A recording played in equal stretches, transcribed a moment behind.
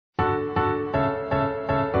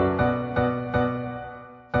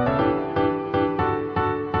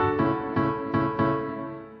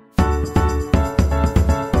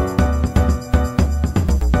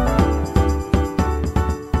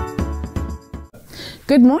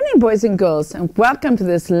Good morning, boys and girls, and welcome to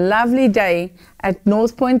this lovely day at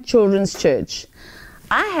North Point Children's Church.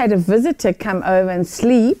 I had a visitor come over and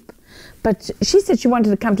sleep, but she said she wanted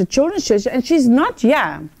to come to Children's Church, and she's not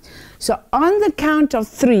here. So on the count of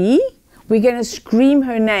 3, we're going to scream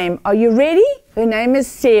her name. Are you ready? Her name is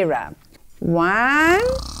Sarah. 1,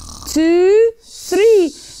 2, 3.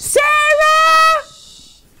 Sarah!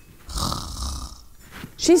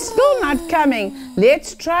 She's still not coming.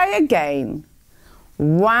 Let's try again.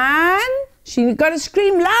 1, she got to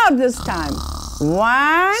scream loud this time.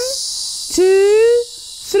 1, 2,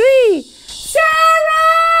 3.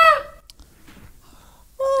 Sarah!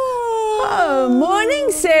 Oh, morning,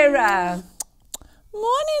 Sarah.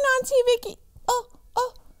 Morning, Auntie Vicky. Oh,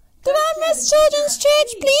 did I miss Children's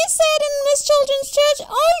Church? Please say I didn't miss Children's Church.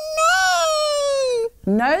 Oh,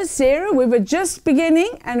 no. No, Sarah, we were just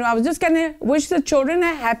beginning, and I was just going to wish the children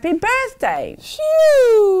a happy birthday.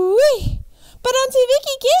 Phew. But Auntie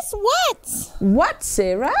Vicky, guess what? What,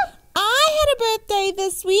 Sarah? I had a birthday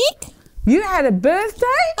this week. You had a birthday?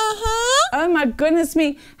 Uh-huh. Oh, my goodness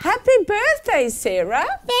me. Happy birthday, Sarah.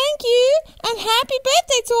 Thank you. And happy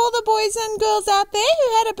birthday to all the boys and girls out there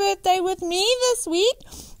who had a birthday with me this week.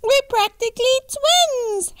 We're practically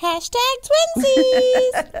twins.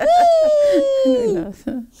 #twinsies.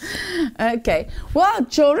 Okay. Well,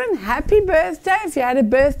 children, happy birthday if you had a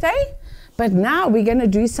birthday. But now we're going to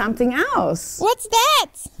do something else. What's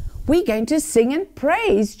that? We're going to sing and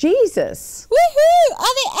praise Jesus. Woohoo!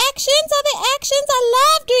 Are there actions? I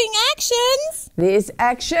love doing actions. There's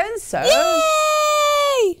actions, so...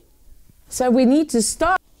 Yay! So we need to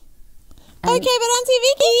start. Okay, but Auntie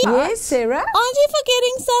Vicky... Yes, Sarah? Aren't you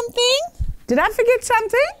forgetting something? Did I forget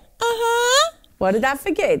something? Uh-huh. What did I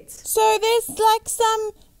forget? So there's like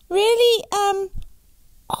some really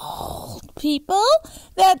old people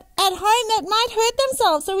that at home that might hurt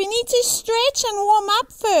themselves. So we need to stretch and warm up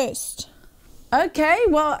first. Okay,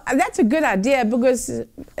 well, that's a good idea because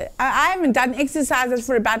I haven't done exercises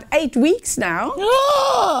for about 8 weeks now.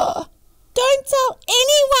 Oh, don't tell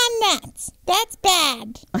anyone that. That's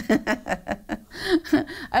bad.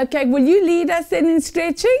 Okay, will you lead us then in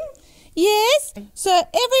stretching? Yes. So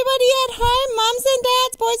everybody at home, mums and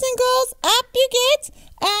dads, boys and girls, up you get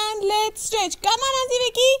and let's stretch. Come on, Auntie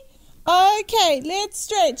Vicky. Okay, let's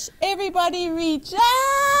stretch. Everybody reach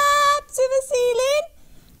up to the ceiling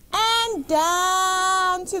and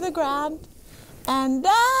down to the ground and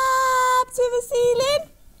up to the ceiling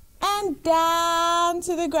and down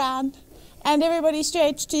to the ground. And everybody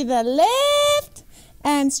stretch to the left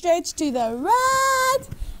and stretch to the right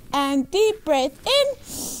and deep breath in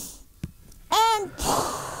and...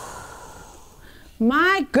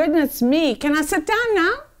 My goodness me. Can I sit down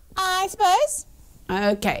now? I suppose.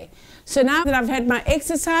 Okay. So now that I've had my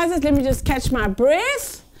exercises, let me just catch my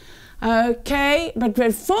breath. Okay. But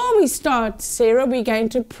before we start, Sarah, we're going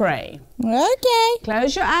to pray. Okay.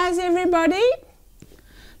 Close your eyes, everybody.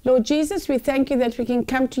 Lord Jesus, we thank you that we can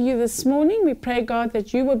come to you this morning. We pray, God,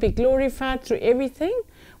 that you will be glorified through everything.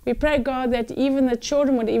 We pray, God, that even the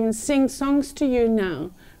children would even sing songs to you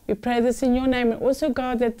now. We pray this in your name, and also,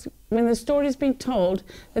 God, that when the story has been told,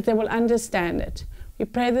 that they will understand it. We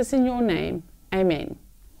pray this in your name. Amen.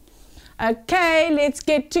 Okay, let's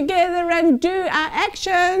get together and do our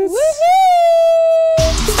actions. Woohoo!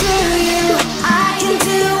 Through you, I can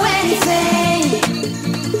do anything.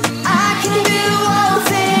 I can do all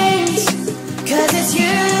things. 'Cause it's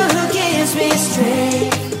you who gives me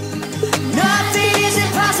strength. Nothing is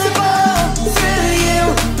impossible. Through you,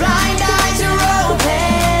 blind eyes are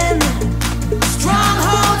open.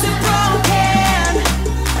 Strongholds are broken.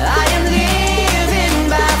 I am living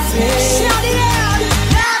by faith. Shout it out.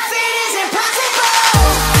 Nothing is impossible.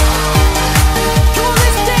 Come on,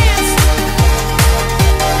 let's dance.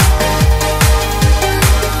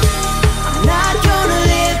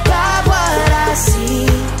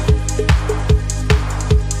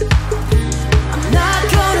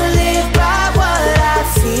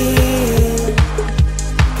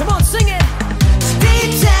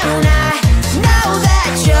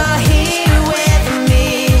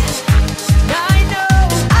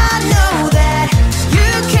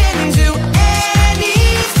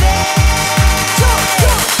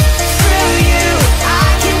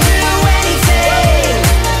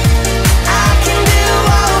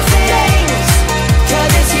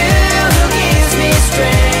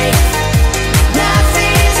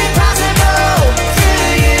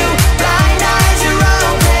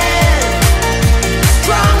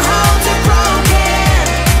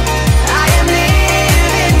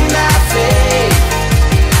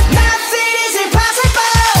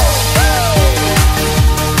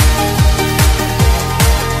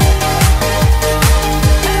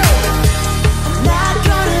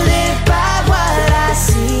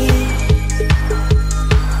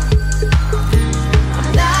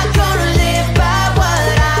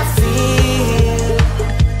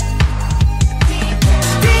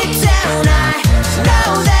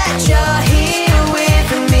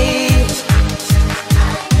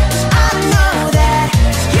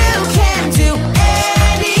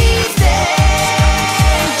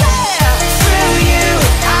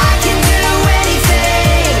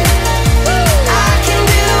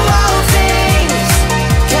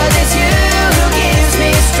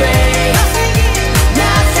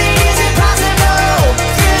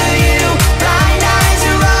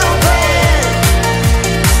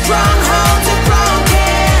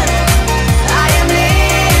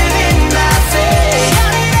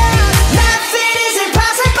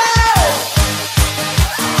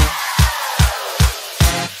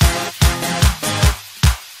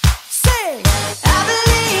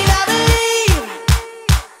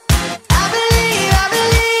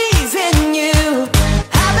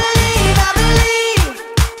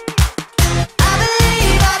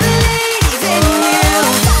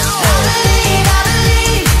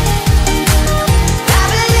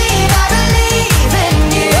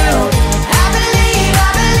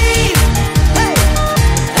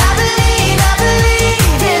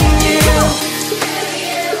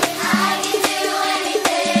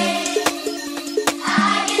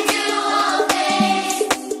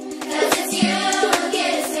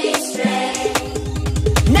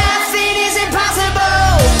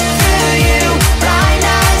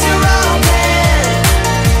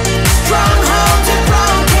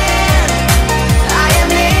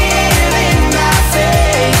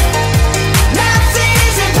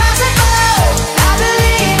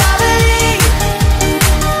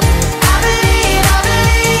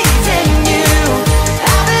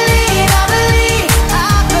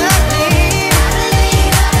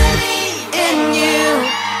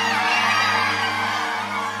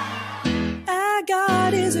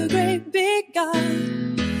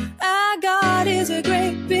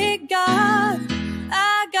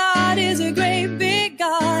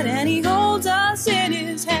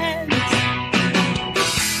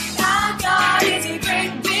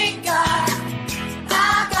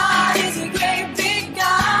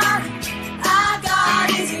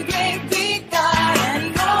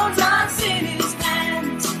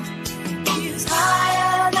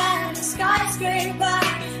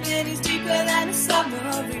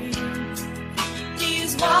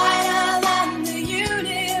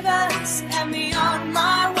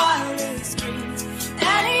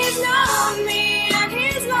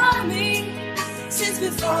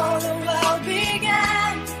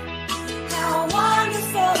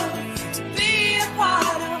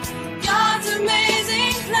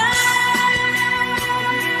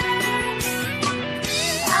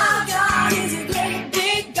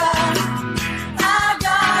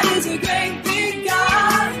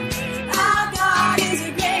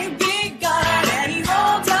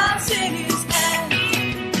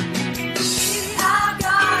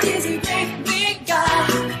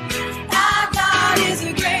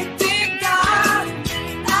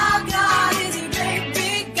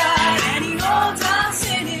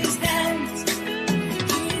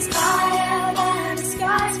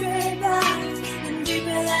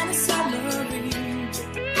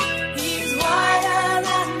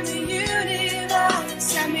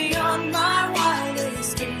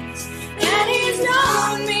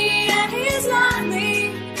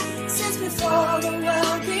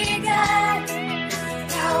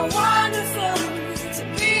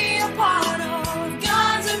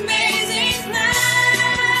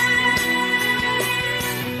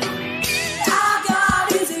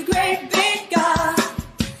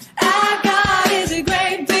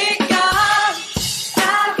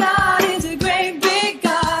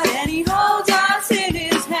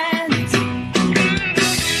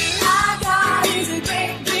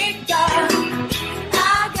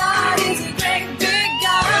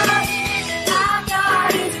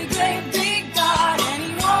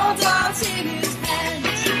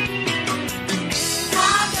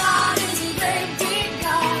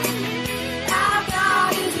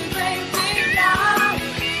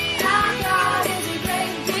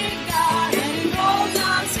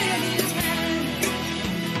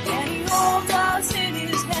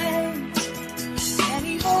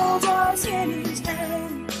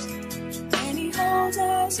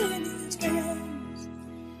 tenants fans.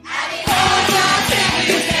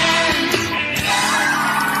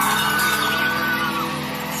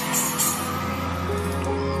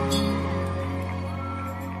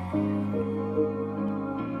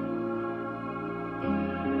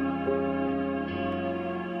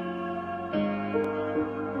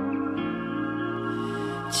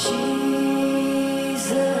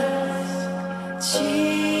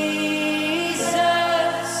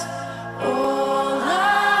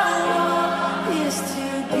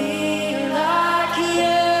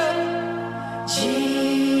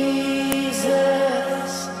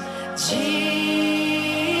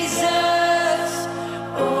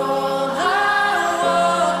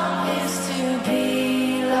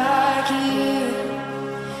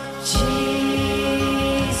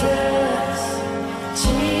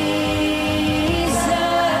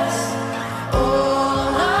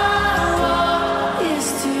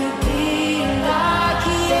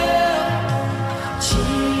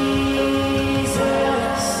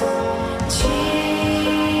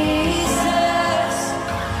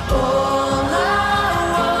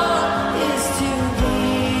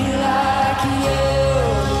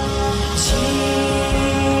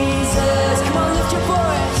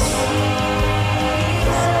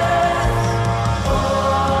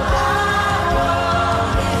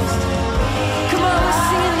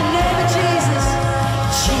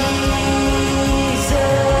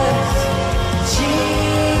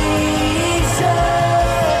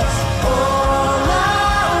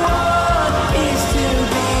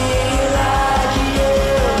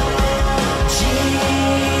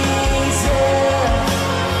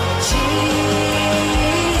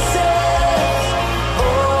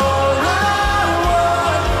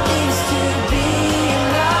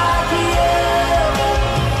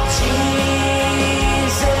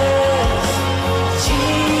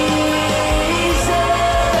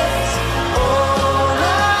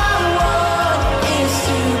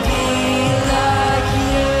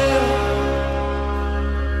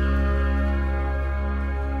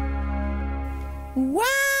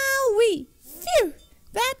 Wowee! Phew!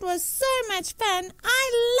 That was so much fun.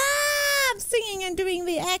 I love singing and doing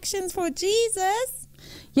the actions for Jesus.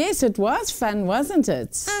 Yes, it was fun, wasn't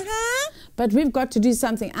it? Uh-huh. But we've got to do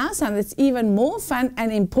something else, and it's even more fun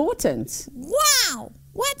and important. Wow!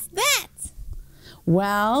 What's that?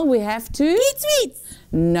 Well, we have to... Eat sweets.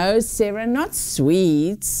 No, Sarah, not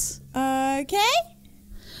sweets. Okay.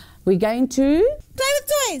 We're going to... Play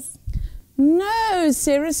with toys. No,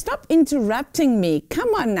 Sarah, stop interrupting me. Come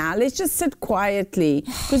on now, let's just sit quietly,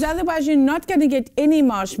 because otherwise you're not going to get any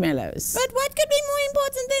marshmallows. But what could be more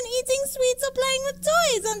important than eating sweets or playing with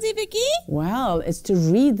toys, Auntie Vicky? Well, it's to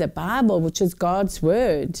read the Bible, which is God's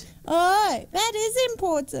word. Oh, that is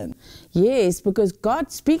important. Yes, because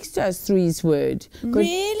God speaks to us through His word.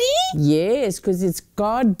 Really? Yes, because it's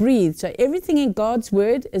God-breathed. So everything in God's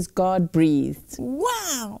word is God-breathed.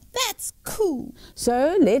 Wow, that's cool.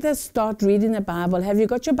 So let us start reading the Bible. Have you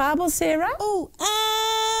got your Bible, Sarah? Oh,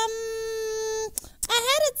 I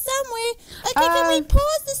had it somewhere. Okay, can we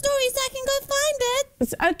pause the story so I can go find it?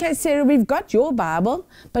 It's okay, Sarah, we've got your Bible.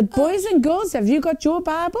 But boys and girls, have you got your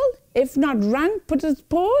Bible? If not, run, put a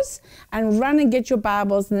pause, and run and get your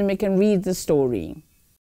Bibles, and then we can read the story.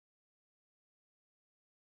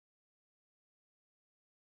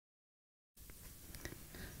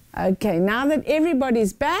 Okay, now that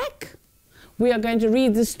everybody's back, we are going to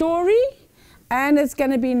read the story, and it's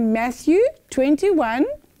going to be in Matthew 21,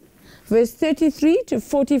 verse 33 to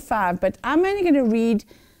 45. But I'm only going to read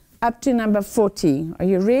up to number 40. Are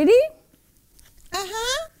you ready?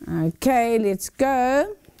 Uh-huh. Okay, let's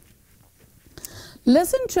go.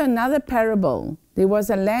 Listen to another parable. There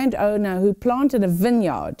was a landowner who planted a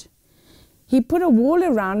vineyard. He put a wall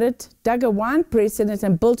around it, dug a wine press in it,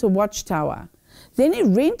 and built a watchtower. Then he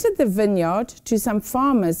rented the vineyard to some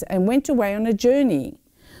farmers and went away on a journey.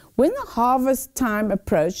 When the harvest time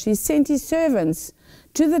approached, he sent his servants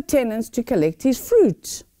to the tenants to collect his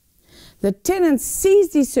fruit. The tenants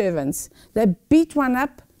seized his servants. They beat one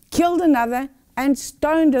up, killed another, and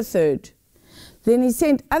stoned a third. Then he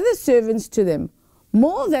sent other servants to them,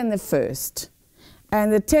 more than the first,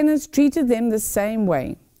 and the tenants treated them the same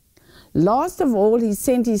way. Last of all, he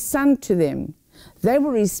sent his son to them. They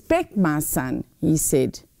will respect my son, he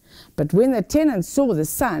said. But when the tenants saw the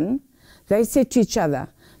son, they said to each other,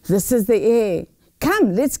 this is the heir.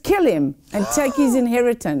 Come, let's kill him and take his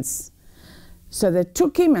inheritance. So they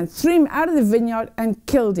took him and threw him out of the vineyard and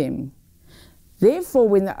killed him. Therefore,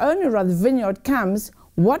 when the owner of the vineyard comes,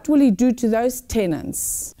 what will he do to those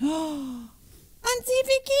tenants? Auntie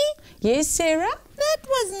Vicky, Yes, Sarah? that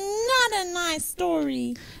was not a nice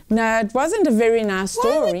story. No, it wasn't a very nice Why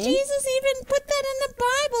story. would Jesus even put that in the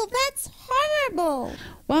Bible? That's horrible.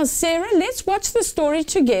 Well, Sarah, let's watch the story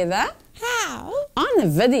together How? on a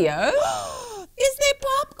video. Is there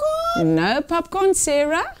popcorn? No popcorn,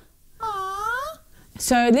 Sarah. Aww.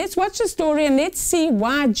 So let's watch the story and let's see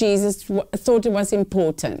why Jesus thought it was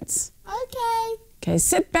important. Okay. Okay,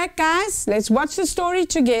 sit back, guys. Let's watch the story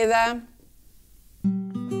together.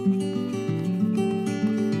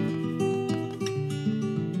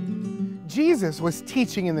 Jesus was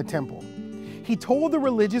teaching in the temple. He told the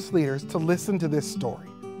religious leaders to listen to this story.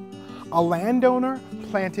 A landowner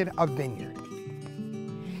planted a vineyard.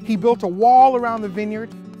 He built a wall around the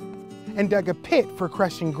vineyard and dug a pit for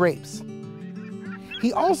crushing grapes.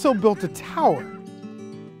 He also built a tower.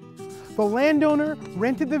 The landowner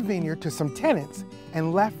rented the vineyard to some tenants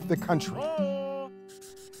and left the country.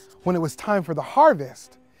 When it was time for the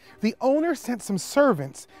harvest, the owner sent some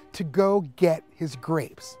servants to go get his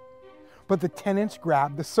grapes. But the tenants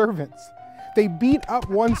grabbed the servants. They beat up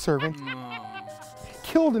one servant,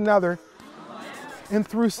 killed another, and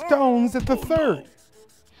threw stones at the third.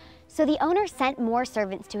 So the owner sent more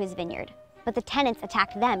servants to his vineyard, but the tenants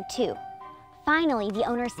attacked them too. Finally, the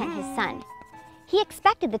owner sent his son. He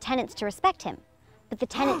expected the tenants to respect him, but the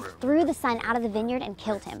tenants threw the son out of the vineyard and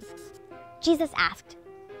killed him. Jesus asked,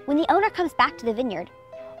 "When the owner comes back to the vineyard,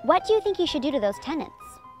 what do you think he should do to those tenants?"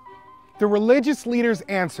 The religious leaders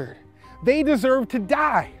answered, "They deserve to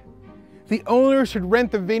die. The owner should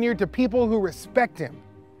rent the vineyard to people who respect him."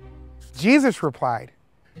 Jesus replied,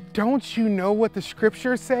 "Don't you know what the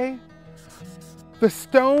scriptures say? The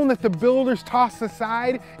stone that the builders tossed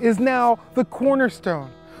aside is now the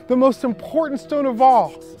cornerstone, the most important stone of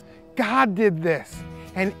all. God did this,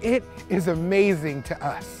 and it is amazing to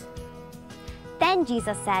us." Then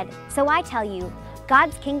Jesus said, "So I tell you,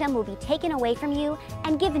 God's kingdom will be taken away from you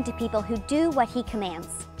and given to people who do what he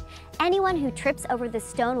commands. Anyone who trips over this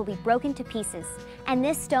stone will be broken to pieces, and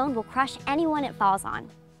this stone will crush anyone it falls on."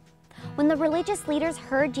 When the religious leaders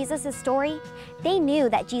heard Jesus' story, they knew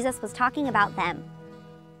that Jesus was talking about them.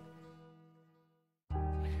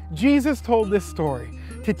 Jesus told this story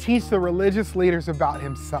to teach the religious leaders about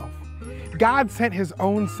himself. God sent his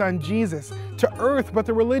own son, Jesus, to earth, but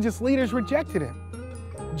the religious leaders rejected him.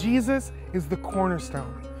 Jesus is the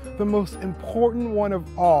cornerstone, the most important one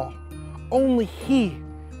of all. Only he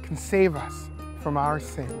can save us from our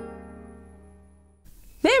sin.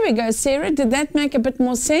 There we go, Sarah. Did that make a bit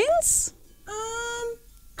more sense?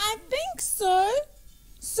 I think so.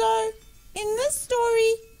 So, in this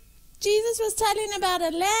story, Jesus was telling about a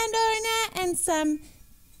landowner and some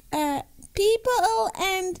people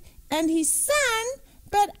and his son,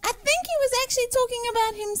 but I think he was actually talking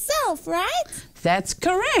about himself, right? That's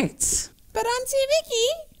correct. But Auntie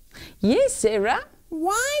Vicky, Yes, Sarah.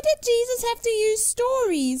 why did Jesus have to use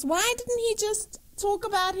stories? Why didn't he just talk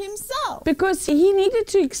about himself? Because he needed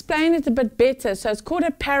to explain it a bit better, so it's called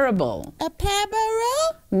a parable. A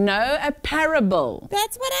parable? No, a parable.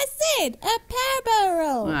 That's what I said, a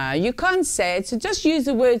parable. You can't say it, so just use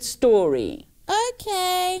the word story.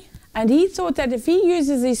 Okay. And he thought that if he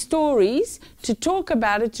uses his stories to talk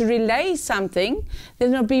about it, to relay something,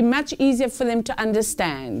 then it'll be much easier for them to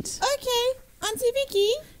understand. Okay, Auntie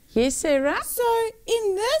Vicky. Yes, Sarah? So,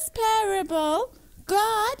 in this parable,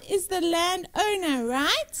 God is the landowner,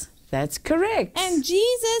 right? That's correct. And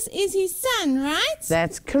Jesus is his son, right?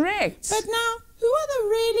 That's correct. But now, who are the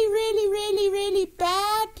really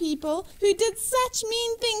bad people who did such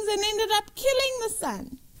mean things and ended up killing the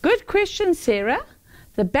son? Good question, Sarah.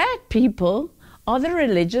 The bad people are the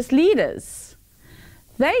religious leaders.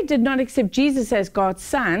 They did not accept Jesus as God's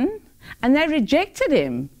son, and they rejected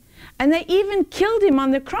him. And they even killed him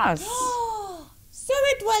on the cross. So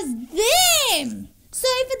it was them! So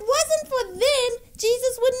if it wasn't for them,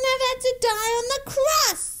 Jesus wouldn't have had to die on the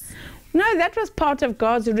cross! No, that was part of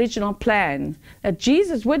God's original plan, that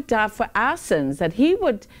Jesus would die for our sins, that he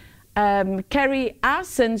would carry our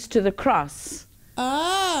sins to the cross.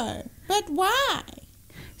 Oh, but why?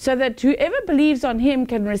 So that whoever believes on him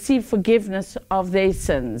can receive forgiveness of their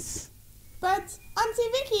sins. But, Auntie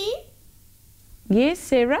Vicky, Yes,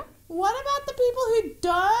 Sarah? what about the people who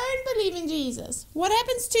don't believe in Jesus? What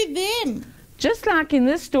happens to them? Just like in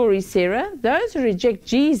this story, Sarah, those who reject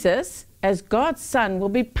Jesus as God's son will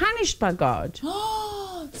be punished by God. So,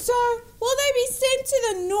 will they be sent to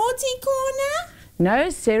the naughty corner? No,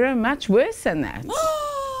 Sarah, much worse than that.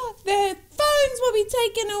 Their phones will be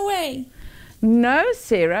taken away. No,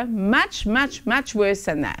 Sarah, much worse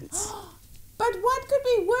than that. But what could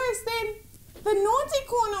be worse than the naughty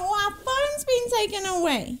corner or our phones being taken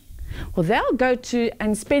away? Well, they'll go to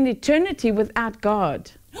and spend eternity without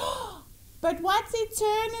God. But what's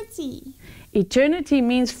eternity? Eternity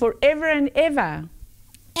means forever and ever.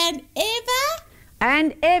 And ever?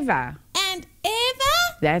 And ever. And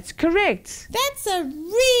ever? That's correct. That's a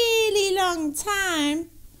really long time.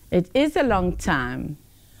 It is a long time.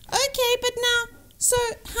 Okay, but now, so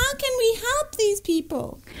how can we help these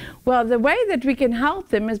people? Well, the way that we can help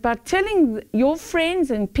them is by telling your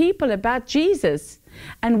friends and people about Jesus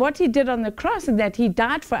and what he did on the cross, and that he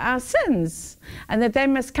died for our sins and that they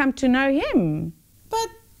must come to know him. But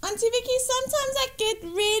Auntie Vicky, sometimes I get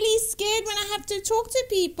really scared when I have to talk to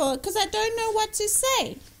people because I don't know what to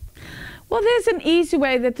say. Well, there's an easy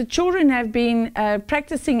way that the children have been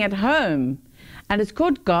practicing at home, and it's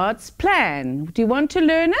called God's Plan. Do you want to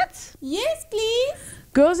learn it? Yes, please.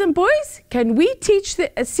 Girls and boys, can we teach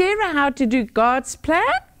Sarah how to do God's Plan?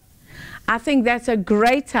 I think that's a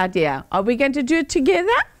great idea. Are we going to do it together?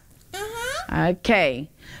 Uh-huh. Okay.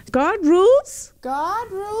 God rules. God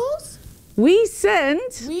rules. We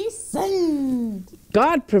sinned. We sinned.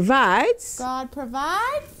 God provides. God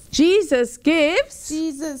provides. Jesus gives.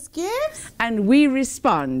 Jesus gives. And we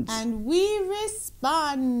respond. And we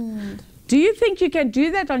respond. Do you think you can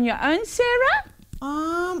do that on your own, Sarah?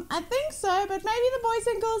 I think so, but maybe the boys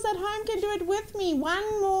and girls at home can do it with me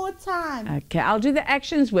one more time. Okay, I'll do the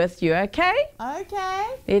actions with you, okay? Okay.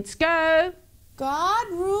 Let's go. God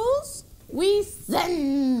rules. We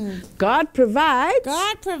sin. God provides.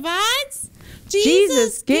 God provides.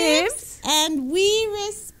 Jesus gives. And we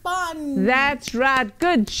respond. That's right.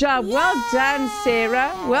 Good job. Yeah. Well done,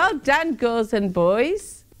 Sarah. Well done, girls and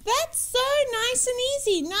boys. That's so nice and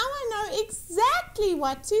easy. Now I know exactly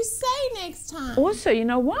what to say next time. Also, you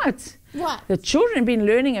know what? What? The children have been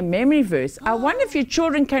learning a memory verse. I wonder if your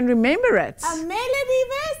children can remember it. A melody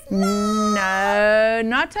verse? No,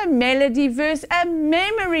 not a melody verse, a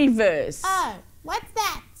memory verse. Oh, what's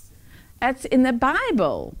that? That's in the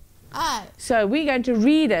Bible. Oh. So we're going to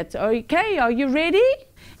read it. Okay, are you ready?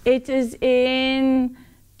 It is in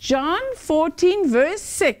John 14, verse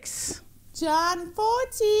 6. John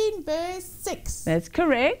 14, verse 6. That's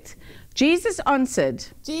correct. Jesus answered,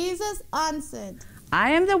 Jesus answered,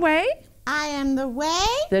 I am the way, I am the way,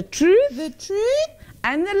 the truth,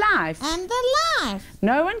 and the life. and the life.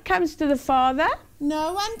 No one comes to the Father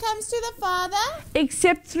No one comes to the Father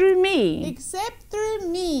except through me. except through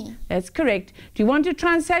me. That's correct. Do you want to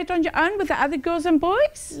translate on your own with the other girls and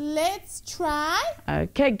boys? Let's try.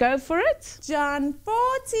 Okay, go for it. John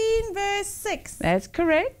 14, verse 6. That's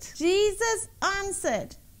correct. Jesus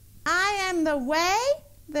answered, I am the way,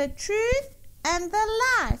 the truth, and the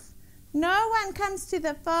life. No one comes to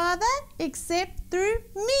the Father except through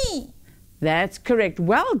me. That's correct.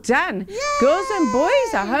 Well done. Yay! Girls and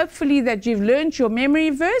boys, I hopefully that you've learned your memory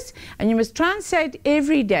verse and you must translate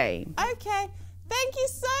every day. Okay. Thank you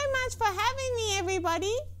so much for having me,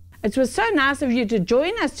 everybody. It was so nice of you to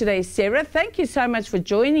join us today, Sarah. Thank you so much for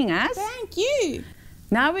joining us. Thank you.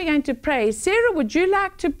 Now we're going to pray. Sarah, would you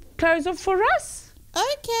like to close off for us?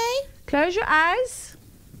 Okay. Close your eyes.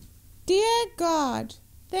 Dear God,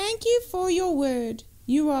 thank you for your word.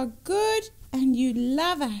 You are good and you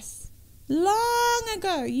love us. Long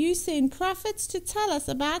ago, you sent prophets to tell us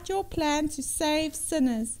about your plan to save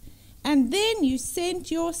sinners. And then you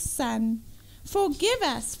sent your Son. Forgive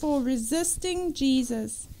us for resisting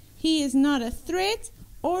Jesus. He is not a threat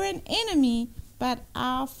or an enemy, but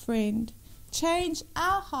our friend. Change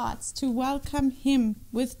our hearts to welcome him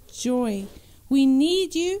with joy. We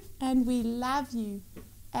need you and we love you.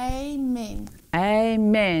 Amen.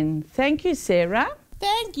 Amen. Thank you, Sarah.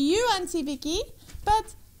 Thank you, Auntie Vicky.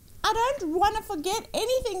 But I don't want to forget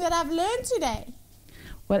anything that I've learned today.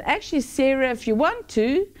 Well, actually, Sarah, if you want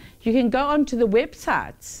to, you can go onto the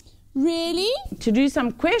website Really? to do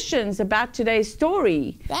some questions about today's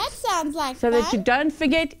story That sounds like so fun. that you don't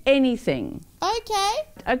forget anything. Okay.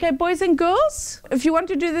 Okay, boys and girls, if you want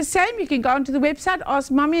to do the same, you can go onto the website,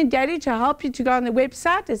 ask Mommy and Daddy to help you to go on the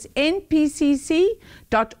website. It's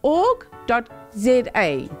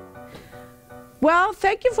npcc.org.za. Well,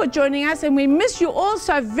 thank you for joining us, and we miss you all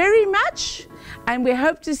so very much, and we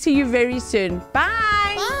hope to see you very soon.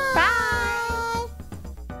 Bye. Bye.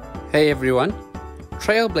 Hey everyone,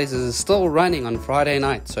 Trailblazers is still running on Friday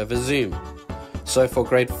nights over Zoom. So for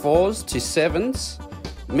grade 4s to 7s,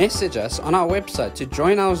 message us on our website to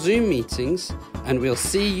join our Zoom meetings and we'll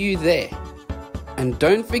see you there. And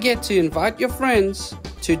don't forget to invite your friends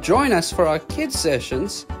to join us for our kids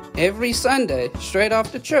sessions every Sunday straight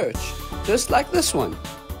after church, just like this one.